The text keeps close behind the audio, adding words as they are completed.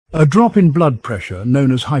A drop in blood pressure,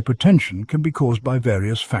 known as hypertension, can be caused by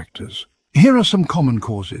various factors. Here are some common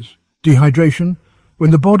causes. Dehydration.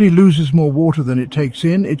 When the body loses more water than it takes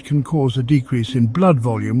in, it can cause a decrease in blood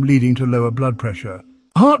volume, leading to lower blood pressure.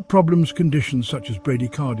 Heart problems. Conditions such as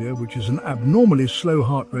bradycardia, which is an abnormally slow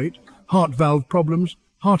heart rate, heart valve problems,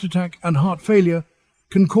 heart attack and heart failure,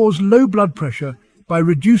 can cause low blood pressure by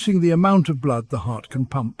reducing the amount of blood the heart can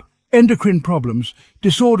pump. Endocrine problems.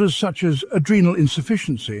 Disorders such as adrenal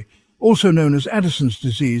insufficiency, also known as Addison's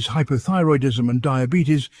disease, hypothyroidism and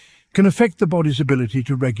diabetes, can affect the body's ability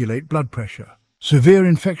to regulate blood pressure. Severe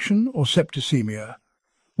infection or septicemia.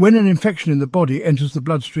 When an infection in the body enters the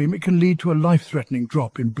bloodstream, it can lead to a life-threatening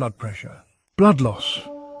drop in blood pressure. Blood loss.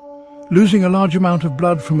 Losing a large amount of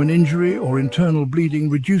blood from an injury or internal bleeding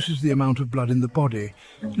reduces the amount of blood in the body,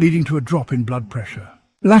 leading to a drop in blood pressure.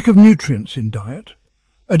 Lack of nutrients in diet.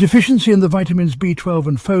 A deficiency in the vitamins B12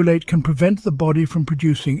 and folate can prevent the body from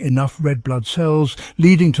producing enough red blood cells,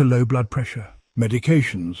 leading to low blood pressure.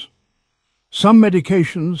 Medications. Some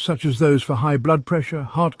medications, such as those for high blood pressure,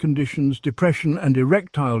 heart conditions, depression and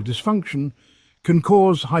erectile dysfunction, can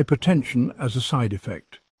cause hypertension as a side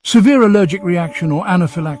effect. Severe allergic reaction or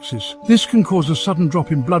anaphylaxis. This can cause a sudden drop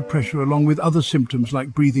in blood pressure along with other symptoms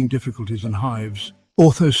like breathing difficulties and hives.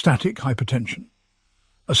 Orthostatic hypertension.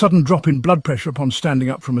 A sudden drop in blood pressure upon standing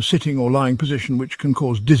up from a sitting or lying position, which can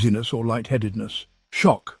cause dizziness or lightheadedness.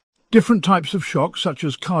 Shock. Different types of shock, such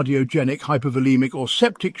as cardiogenic, hypovolemic or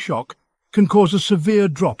septic shock, can cause a severe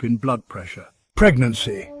drop in blood pressure.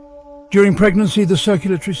 Pregnancy. During pregnancy, the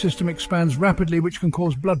circulatory system expands rapidly, which can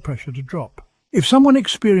cause blood pressure to drop. If someone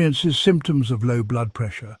experiences symptoms of low blood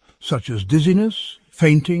pressure, such as dizziness,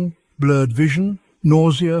 fainting, blurred vision,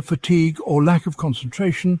 nausea, fatigue or lack of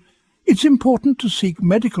concentration, it's important to seek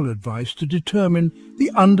medical advice to determine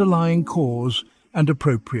the underlying cause and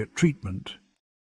appropriate treatment.